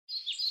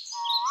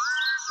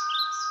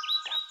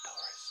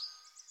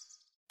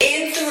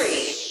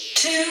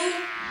2,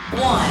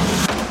 1.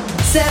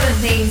 7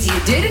 things you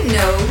didn't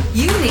know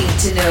you need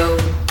to know.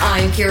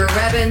 I'm Ciara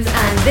Rebbins,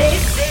 and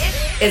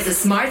this is the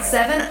Smart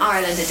 7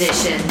 Ireland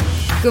edition.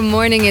 Good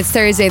morning, it's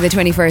Thursday the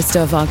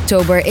 21st of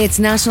October. It's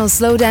National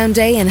Slowdown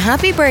Day, and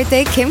happy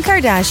birthday Kim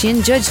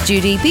Kardashian, Judge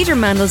Judy, Peter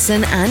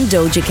Mandelson and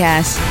Doja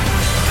Cat.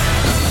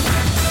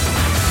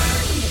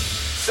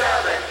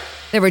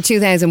 There were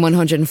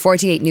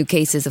 2,148 new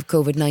cases of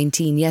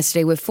COVID-19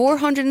 yesterday, with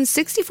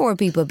 464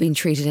 people being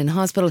treated in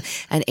hospital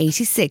and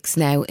 86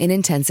 now in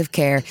intensive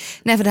care.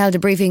 NPHET held a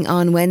briefing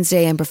on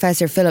Wednesday, and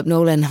Professor Philip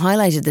Nolan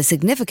highlighted the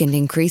significant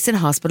increase in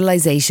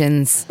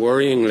hospitalisations.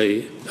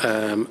 Worryingly,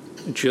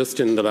 just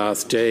in the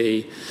last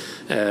day,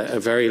 a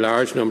very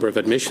large number of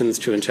admissions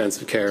to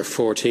intensive care,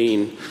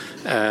 14,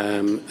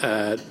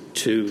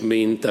 to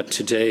mean that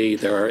today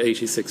there are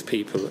 86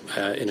 people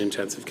in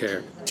intensive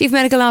care. Chief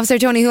Medical Officer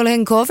Tony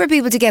Holohan called for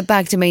people to get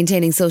back to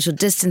maintaining social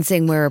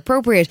distancing where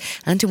appropriate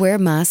and to wear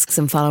masks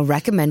and follow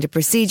recommended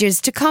procedures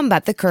to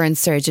combat the current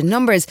surge in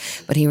numbers.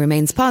 But he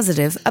remains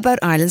positive about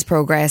Ireland's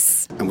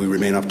progress. And we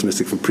remain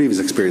optimistic from previous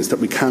experience that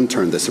we can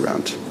turn this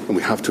around, and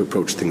we have to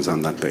approach things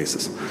on that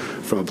basis.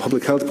 From a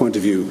public health point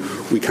of view,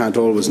 we can't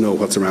always know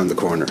what's around the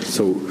corner.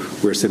 So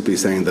we're simply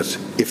saying that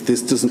if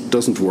this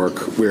doesn't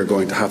work, we're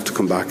going to have to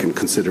come back and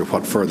consider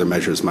what further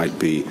measures might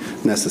be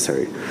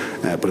necessary.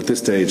 But at this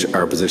stage,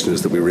 our position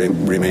is that we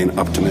remain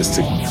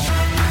optimistic.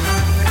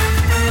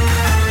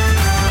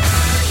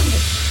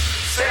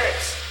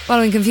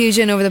 Following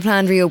confusion over the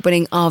planned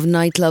reopening of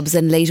nightclubs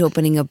and late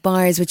opening of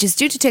bars, which is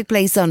due to take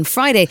place on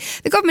Friday,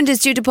 the government is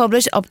due to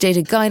publish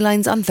updated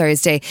guidelines on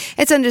Thursday.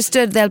 It's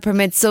understood they'll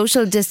permit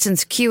social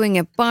distance queuing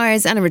at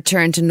bars and a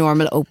return to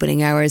normal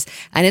opening hours.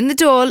 And in the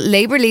Dáil,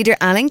 Labour leader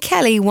Alan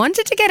Kelly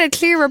wanted to get a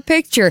clearer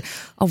picture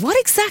of what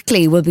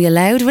exactly will be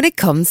allowed when it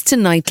comes to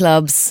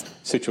nightclubs.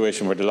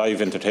 Situation where the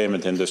live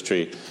entertainment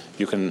industry,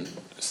 you can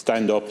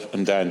stand up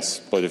and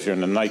dance, but if you're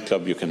in a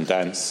nightclub, you can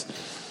dance.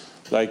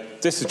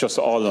 This is just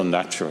all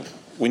unnatural.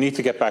 We need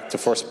to get back to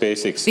first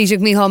basics. Taoiseach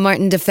Micheál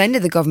Martin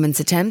defended the government's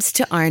attempts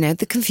to iron out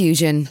the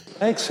confusion.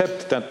 I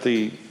accept that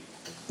the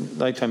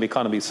nighttime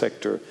economy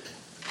sector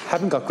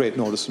haven't got great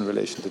notice in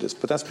relation to this,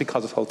 but that's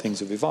because of how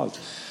things have evolved.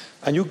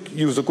 And you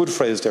use a good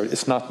phrase there,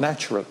 it's not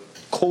natural.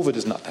 COVID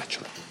is not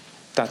natural.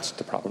 That's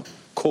the problem.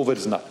 COVID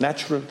is not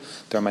natural.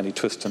 There are many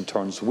twists and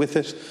turns with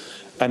it,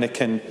 and it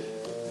can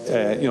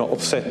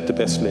upset the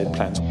best laid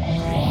plans.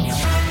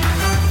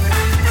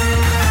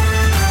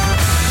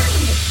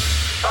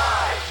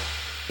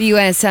 The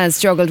US has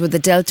struggled with the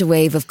Delta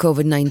wave of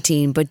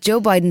COVID-19, but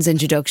Joe Biden's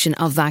introduction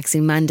of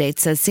vaccine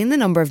mandates has seen the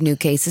number of new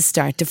cases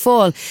start to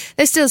fall.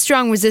 There's still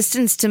strong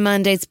resistance to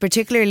mandates,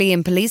 particularly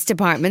in police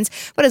departments,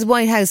 but as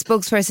White House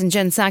spokesperson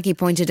Jen Psaki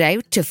pointed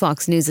out to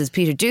Fox News'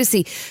 Peter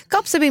Ducey,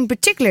 cops have been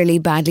particularly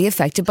badly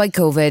affected by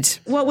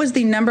COVID. What was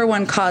the number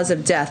one cause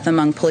of death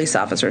among police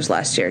officers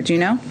last year? Do you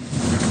know?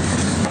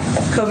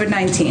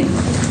 COVID-19.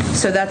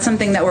 So that's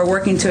something that we're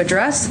working to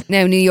address.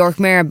 Now, New York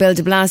Mayor Bill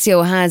de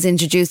Blasio has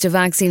introduced a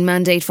vaccine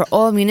mandate for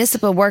all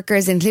municipal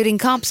workers, including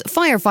cops,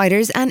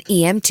 firefighters and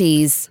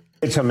EMTs.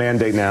 It's a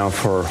mandate now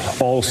for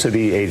all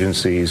city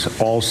agencies,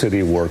 all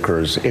city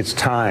workers. It's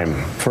time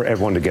for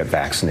everyone to get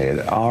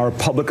vaccinated. Our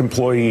public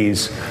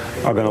employees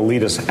are going to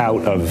lead us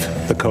out of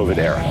the COVID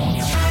era.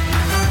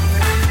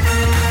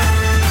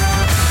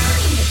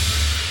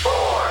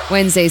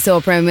 Wednesday saw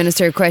Prime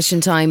Minister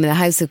question time in the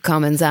House of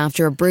Commons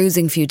after a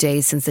bruising few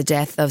days since the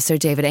death of Sir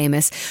David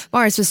Amess.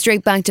 Boris was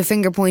straight back to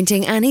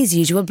finger-pointing and his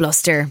usual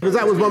bluster. Because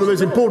that was one of the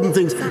most important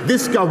things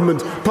this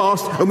government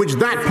passed and which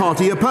that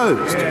party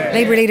opposed.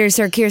 Labour leader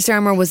Sir Keir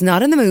Starmer was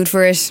not in the mood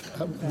for it.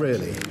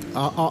 Really?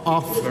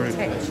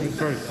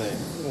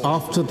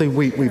 After the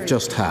week we've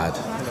just had,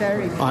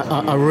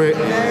 I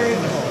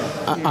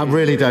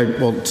really don't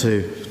want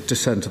to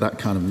descend to that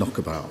kind of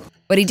knockabout.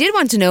 But he did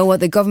want to know what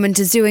the government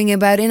is doing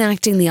about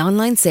enacting the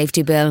online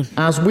safety bill.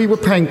 As we were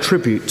paying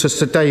tribute to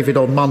Sir David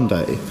on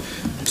Monday,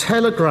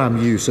 Telegram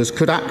users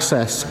could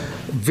access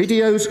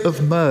videos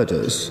of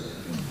murders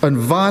and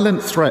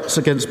violent threats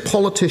against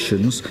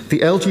politicians, the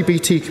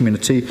LGBT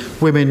community,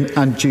 women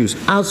and Jews,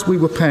 as we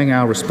were paying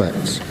our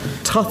respects.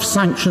 Tough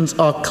sanctions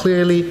are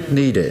clearly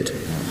needed.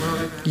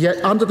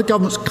 Yet, under the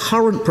government's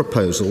current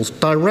proposals,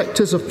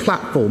 directors of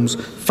platforms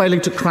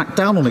failing to crack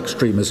down on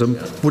extremism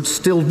would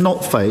still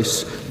not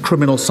face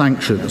criminal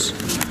sanctions.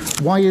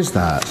 Why is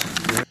that?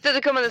 So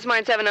to come on the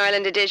Smart 7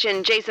 Ireland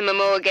edition, Jason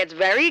Momoa gets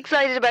very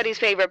excited about his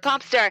favourite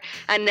pop star,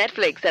 and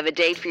Netflix have a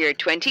date for your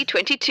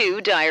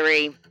 2022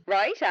 diary.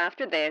 Right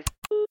after this.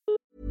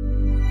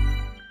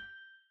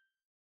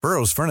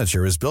 Burrow's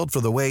furniture is built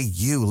for the way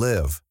you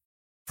live.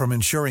 From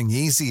ensuring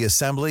easy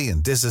assembly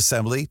and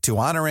disassembly to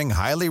honoring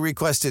highly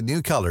requested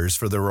new colors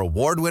for their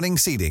award-winning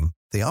seating,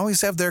 they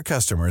always have their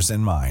customers in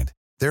mind.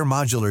 Their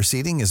modular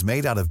seating is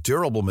made out of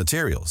durable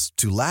materials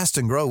to last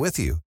and grow with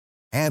you.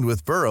 And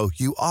with Burrow,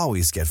 you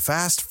always get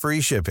fast,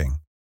 free shipping.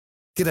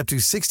 Get up to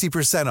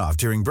 60% off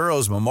during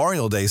Burrow's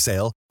Memorial Day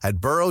sale at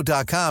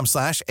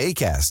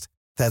burrow.com/ACAST.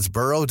 That's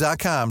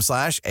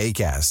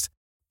burrow.com/ACAST.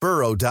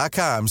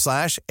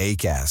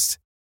 burrow.com/ACAST.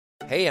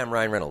 Hey, I'm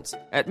Ryan Reynolds.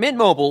 At Mint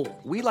Mobile,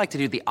 we like to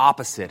do the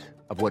opposite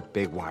of what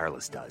Big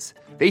Wireless does.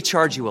 They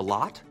charge you a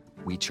lot,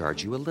 we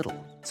charge you a little.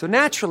 So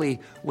naturally,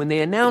 when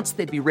they announced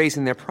they'd be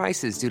raising their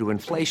prices due to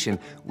inflation,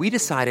 we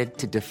decided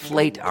to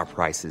deflate our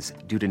prices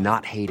due to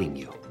not hating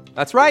you.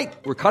 That's right.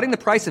 We're cutting the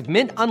price of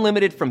Mint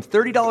Unlimited from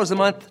 $30 a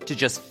month to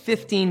just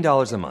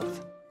 $15 a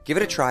month. Give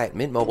it a try at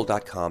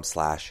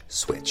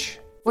mintmobile.com/switch.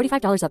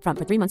 $45 up front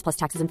for 3 months plus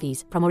taxes and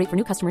fees. Promo rate for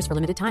new customers for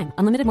limited time.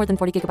 Unlimited more than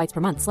 40 gigabytes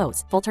per month.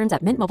 Slows full terms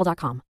at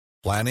mintmobile.com.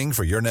 Planning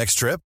for your next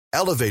trip?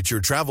 Elevate your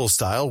travel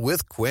style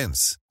with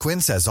Quince.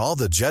 Quince has all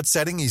the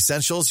jet-setting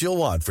essentials you'll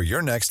want for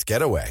your next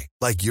getaway,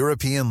 like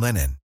European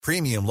linen,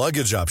 premium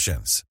luggage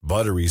options,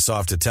 buttery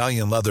soft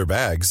Italian leather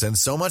bags, and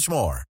so much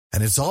more.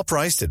 And it's all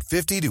priced at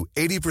 50 to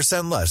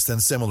 80% less than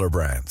similar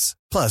brands.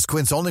 Plus,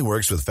 Quince only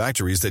works with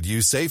factories that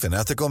use safe and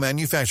ethical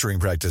manufacturing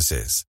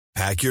practices.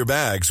 Pack your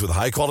bags with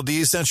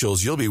high-quality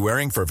essentials you'll be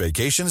wearing for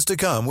vacations to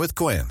come with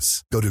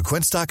Quince. Go to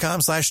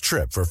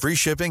quince.com/trip for free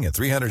shipping and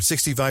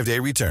 365-day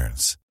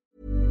returns.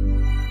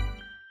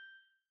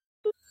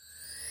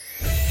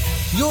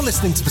 You're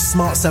listening to the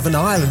Smart 7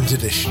 Ireland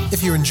edition.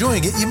 If you're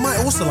enjoying it, you might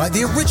also like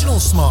the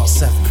original Smart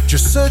 7.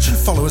 Just search and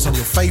follow us on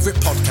your favourite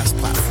podcast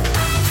platform.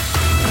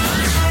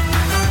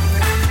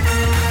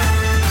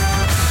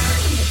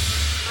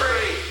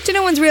 To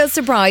no one's real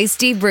surprise,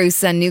 Steve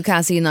Bruce and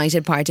Newcastle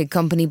United parted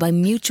company by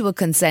mutual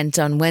consent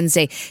on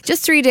Wednesday,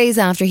 just 3 days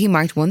after he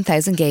marked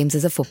 1,000 games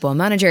as a football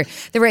manager.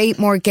 There were 8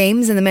 more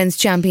games in the Men's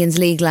Champions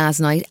League last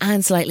night,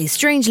 and slightly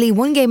strangely,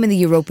 1 game in the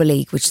Europa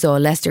League, which saw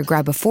Leicester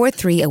grab a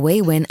 4-3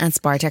 away win at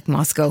Spartak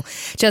Moscow.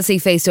 Chelsea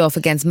faced off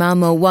against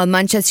Malmo, while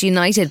Manchester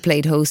United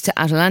played host to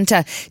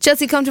Atalanta.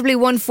 Chelsea comfortably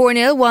won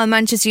 4-0, while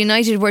Manchester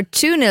United were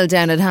 2-0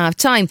 down at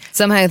half-time.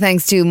 Somehow,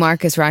 thanks to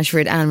Marcus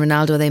Rashford and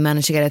Ronaldo, they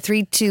managed to get a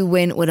 3-2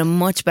 win with a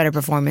much better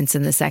performance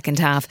in the second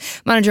half.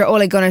 Manager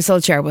Ole Gunnar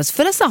Solskjaer was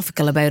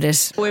philosophical about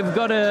it. We've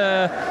got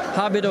a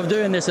habit of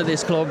doing this at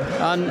this club,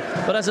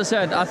 but as I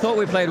said, I thought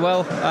we played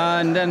well,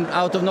 and then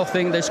out of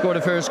nothing they scored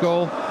the first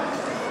goal,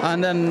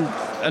 and then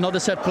another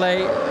set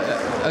play,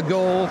 a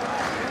goal,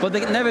 but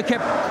they never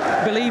kept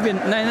believing,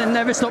 they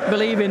never stopped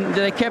believing.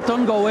 They kept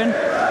on going,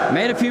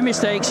 made a few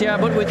mistakes, yeah,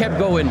 but we kept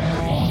going.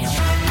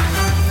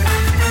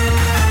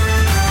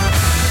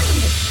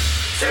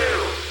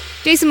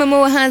 Jason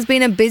Momoa has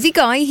been a busy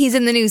guy. He's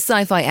in the new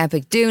sci-fi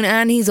epic Dune,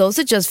 and he's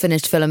also just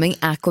finished filming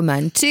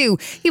Aquaman 2.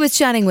 He was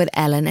chatting with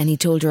Ellen, and he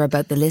told her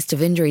about the list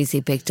of injuries he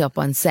picked up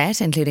on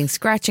set, including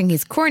scratching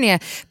his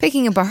cornea,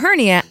 picking up a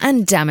hernia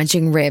and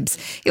damaging ribs.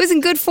 He was in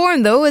good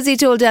form though, as he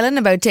told Ellen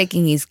about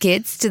taking his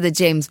kids to the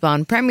James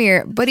Bond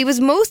premiere, but he was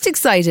most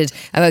excited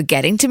about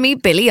getting to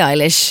meet Billie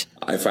Eilish.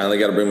 I finally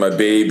got to bring my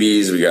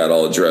babies. We got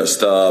all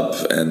dressed up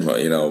and,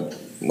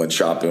 went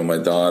shopping with my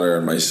daughter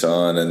and my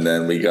son, and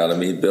then we got to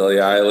meet Billie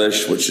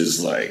Eilish, which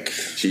is like,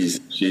 she's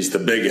the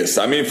biggest.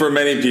 I mean, for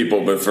many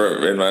people, but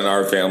in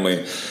our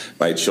family,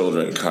 my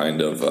children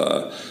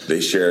they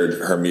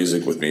shared her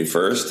music with me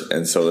first.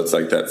 And so it's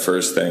like that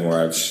first thing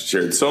where I've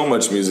shared so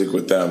much music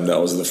with them.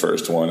 That was the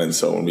first one. And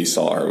so when we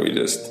saw her, we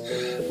just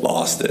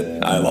lost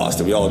it. I lost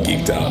it. We all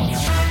geeked out.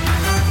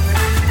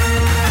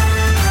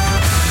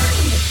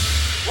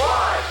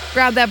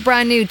 Grab that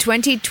brand new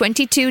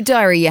 2022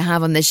 diary you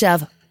have on the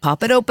shelf.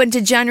 Pop it open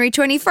to January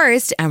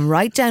 21st and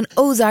write down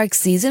Ozark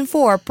Season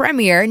 4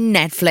 premiere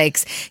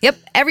Netflix. Yep,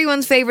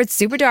 everyone's favourite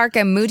super dark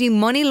and moody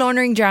money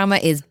laundering drama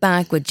is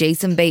back with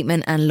Jason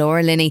Bateman and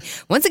Laura Linney.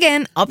 Once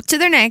again, up to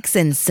their necks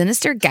in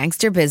sinister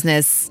gangster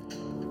business.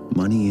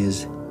 Money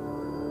is,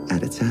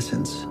 at its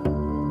essence,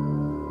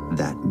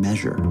 that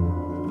measure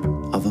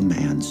of a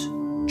man's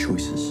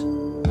choices.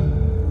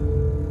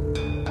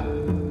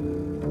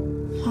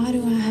 Why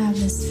do I have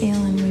this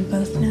feeling we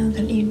both know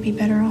that you'd be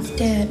better off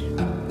dead?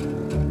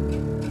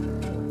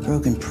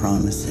 Broken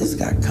promises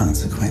got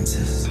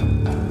consequences.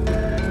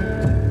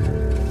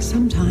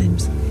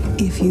 Sometimes,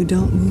 if you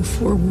don't move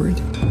forward,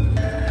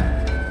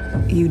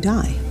 you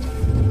die.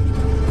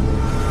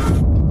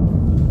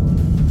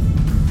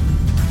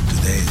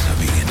 Today's a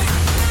beginning.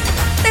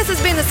 This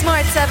has been the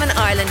Smart 7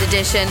 Ireland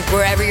edition.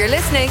 Wherever you're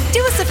listening,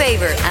 do us a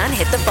favour and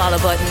hit the follow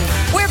button.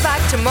 We're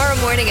back tomorrow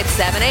morning at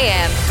 7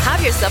 a.m.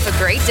 Have yourself a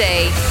great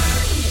day.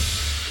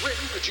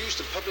 Written, produced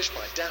and published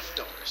by Daft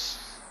Doris.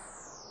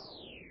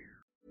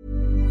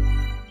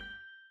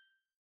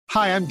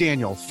 Hi, I'm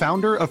Daniel,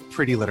 founder of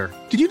Pretty Litter.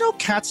 Did you know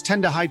cats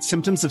tend to hide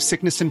symptoms of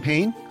sickness and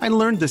pain? I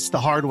learned this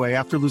the hard way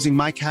after losing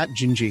my cat,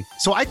 Gingy.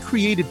 So I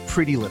created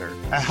Pretty Litter,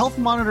 a health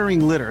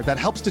monitoring litter that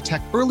helps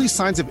detect early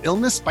signs of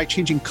illness by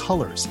changing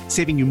colors,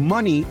 saving you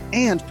money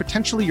and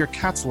potentially your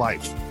cat's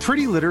life.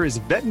 Pretty Litter is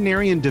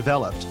veterinarian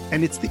developed,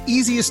 and it's the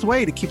easiest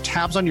way to keep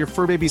tabs on your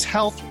fur baby's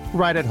health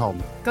right at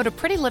home. Go to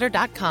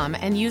prettylitter.com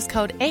and use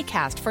code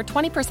ACAST for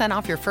 20%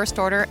 off your first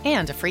order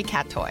and a free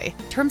cat toy.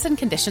 Terms and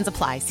conditions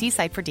apply. See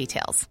site for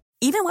details.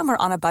 Even when we're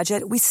on a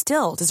budget, we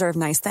still deserve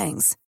nice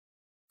things.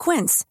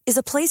 Quince is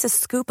a place to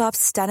scoop up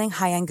stunning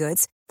high-end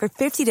goods for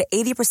 50 to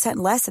 80%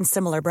 less than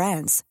similar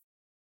brands.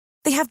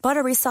 They have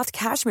buttery soft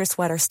cashmere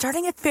sweaters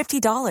starting at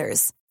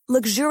 $50,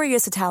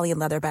 luxurious Italian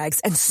leather bags,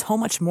 and so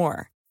much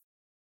more.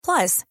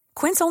 Plus,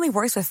 Quince only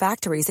works with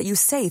factories that use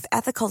safe,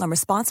 ethical, and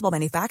responsible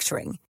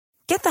manufacturing.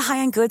 Get the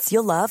high-end goods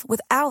you'll love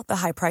without the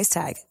high price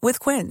tag with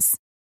Quince.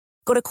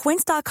 Go to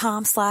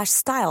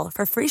quince.com/style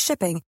for free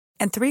shipping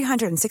and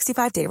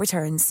 365-day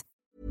returns.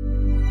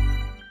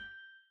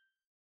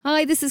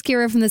 Hi, this is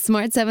Ciara from the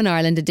Smart 7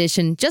 Ireland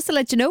edition. Just to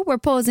let you know, we're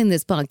pausing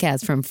this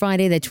podcast from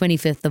Friday the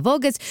 25th of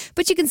August,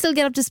 but you can still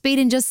get up to speed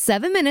in just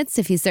 7 minutes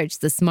if you search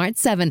the Smart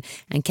 7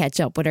 and catch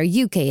up with our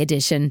UK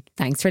edition.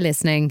 Thanks for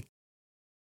listening.